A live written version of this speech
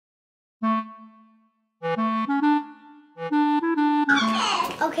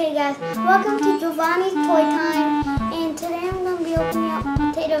Okay guys, welcome to Giovanni's Toy Time, and today I'm going to be opening up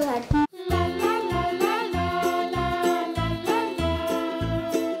Potato Head.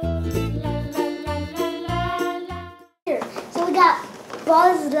 So we got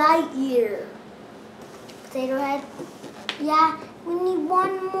Buzz Lightyear. Potato Head. Yeah, we need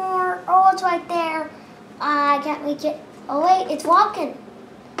one more. Oh, it's right there. I can't reach it. Oh wait, it's walking.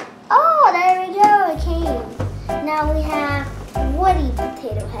 Oh, there we go, it came. Now we have Woody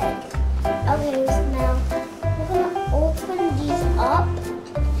Potato Head. Okay, so now we're gonna open these up,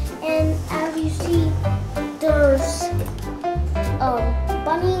 and as you see, there's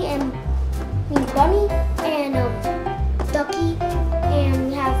Bunny and Ducky, and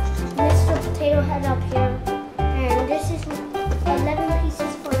we have Mr. Potato Head up here, and this is 11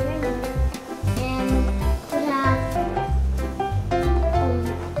 pieces for him, and we have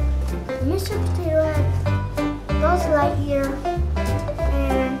Mr. Potato Head, Buzz Lightyear,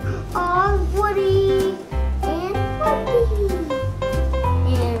 and Woody and Woody.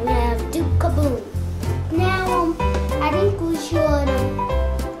 And we have Duke Kaboom. Now, I think we should open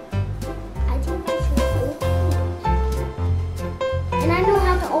it. And I know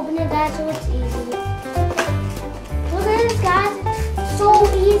how to open it, guys, so it's easy. Look at this, guys. It's so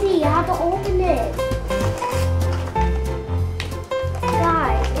easy how to open it.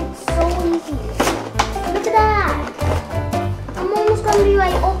 Guys, it's so easy. Look at that. I'm almost gonna be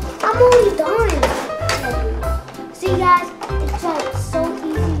like, oh, I'm already done. See, guys, it's like so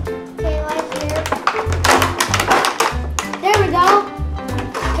easy. Okay, right here. There we go.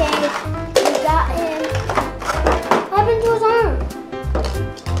 Okay, we got him. What happened to his arm?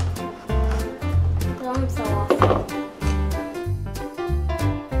 His arm fell off.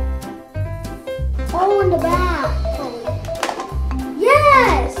 Oh, in the back. Oh.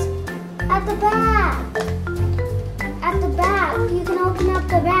 Yes! At the back. At the back. You can open up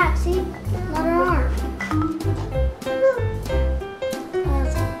the back. See? Another arm.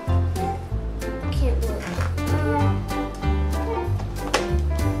 Can't do it.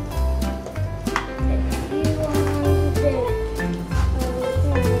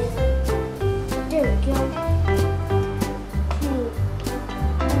 There we go.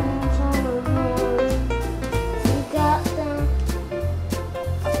 We got them.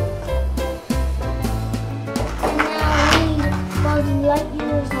 And now we need Buzz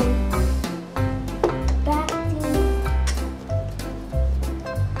Lightyear's back thing.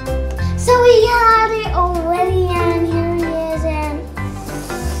 So we got it already, and here he is. And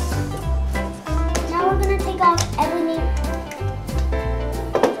now we're gonna take off everything.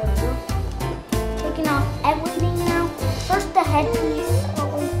 Taking off everything now. First the headpiece.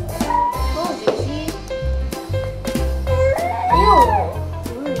 Oh, see? Ew.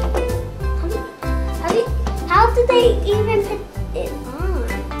 How did they even put it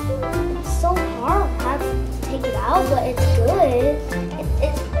on? It's so hard how to take it out, but it's good.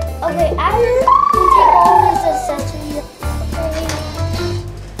 Okay, after we take all his accessories,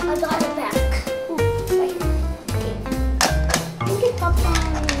 I got it back. Ooh, wait. Okay. I think it popped on.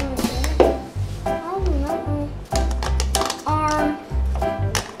 Oh, no. Arm.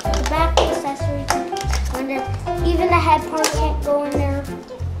 The back accessories. And even the head part can't go in there.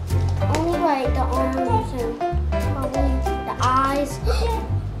 Only like the arms and probably the eyes.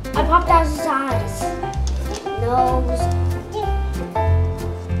 I popped out his eyes. Nose.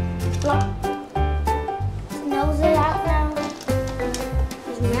 His nose is out now.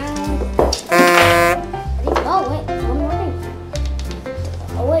 His mouth. Oh wait, one more thing.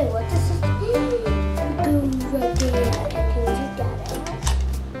 Oh wait, what is this? Goo right there. Can you get it?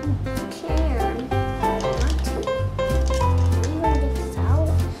 Can. I'm gonna get this out.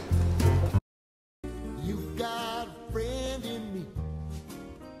 You've got a friend in me.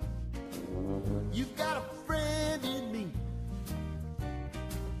 You've got a friend in me.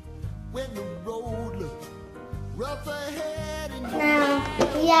 When the road looks rough ahead and Now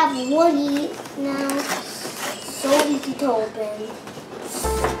we have Woody. Now, so easy to open.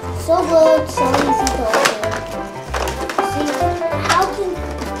 So good, so easy to open. See, how can a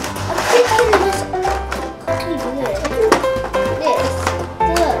kid can just quickly do it? This,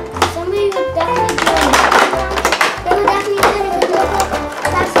 look. Somebody would definitely do it. They would definitely do it. Look,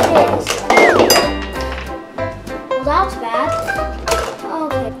 that's it. Well, that's bad.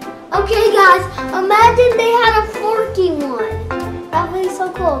 Okay. Okay, guys. Imagine they had a forky one. That would be so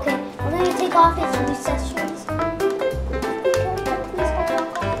cool. Okay, we're gonna take off his accessories.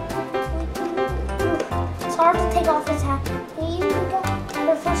 It's hard to take off his hat.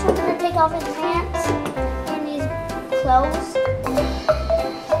 But first we're gonna take off his pants and his clothes,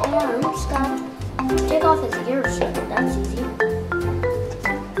 arms. Take off his ears. That's easy.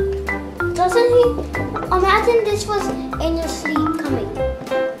 Imagine this was in your sleep coming.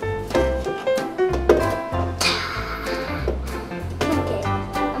 Okay,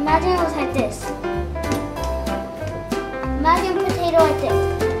 imagine it was like this. Imagine a potato like this.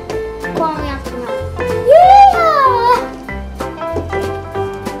 Crawling out the ground. Yeah!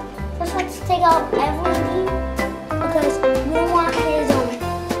 First, let's take out everything because we don't want his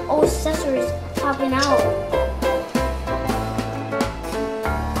old accessories popping out.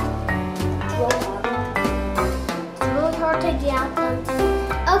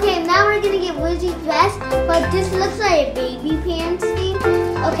 Okay, now we're gonna get Woody's vest, but this looks like a baby pants thing.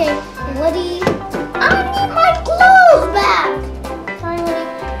 Okay, Woody, I need my clothes back. Sorry, Woody.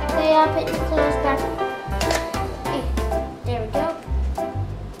 Okay, I'll put your clothes back. Okay, there we go.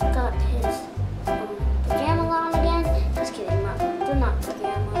 Got his pajamas on again. Just kidding, they're not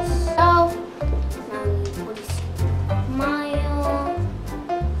pajamas. So now we need Woody's smile.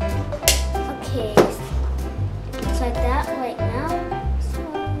 Okay, just like that right now.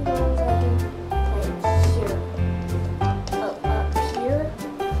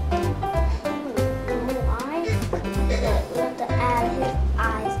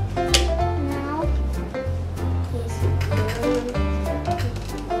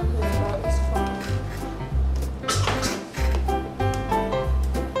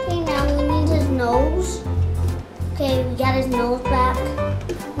 Okay, we got his nose back.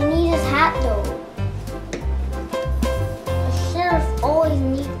 We need his hat though. A sheriff always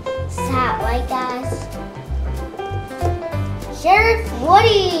needs his hat, right guys? Sheriff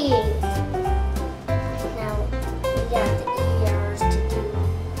Woody! Now, we got the ears to do.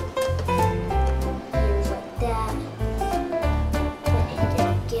 Ears like that. There we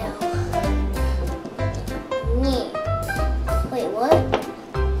go. Yeah. Wait, what?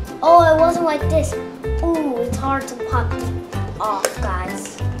 Oh, it wasn't like this. Ooh, it's hard to pop it off,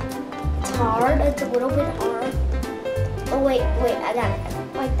 guys. It's hard. It's a little bit hard. Oh, wait, I got it.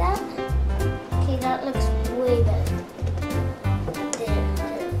 Like that? Okay, that looks way better. There.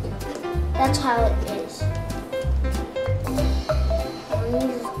 That's how it is. I'm gonna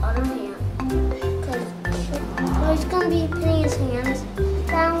use his other hand. Because he's gonna be putting his hands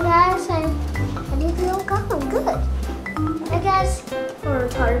down, guys, and I think it'll go good. I guess for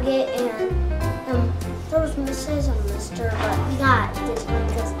Target and there was Mrs. and Mr. but we got this one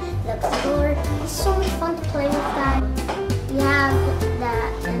because the color is so much fun to play with, guys. We have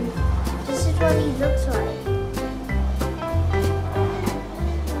that, and this is what he looks like.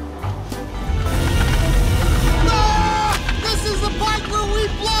 No! This is the part where we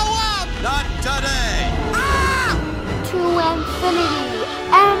blow up! Not today! Ah! To infinity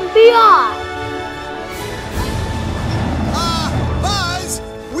and beyond! Buzz!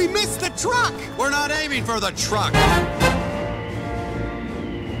 We missed the truck! We're not aiming for the truck!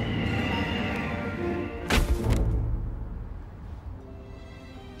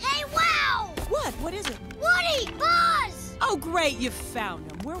 Hey, wow! What is it? Woody! Buzz! Oh, great, you found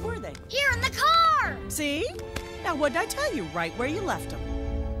them. Where were they? Here in the car! See? Now, what did I tell you? Right where you left them.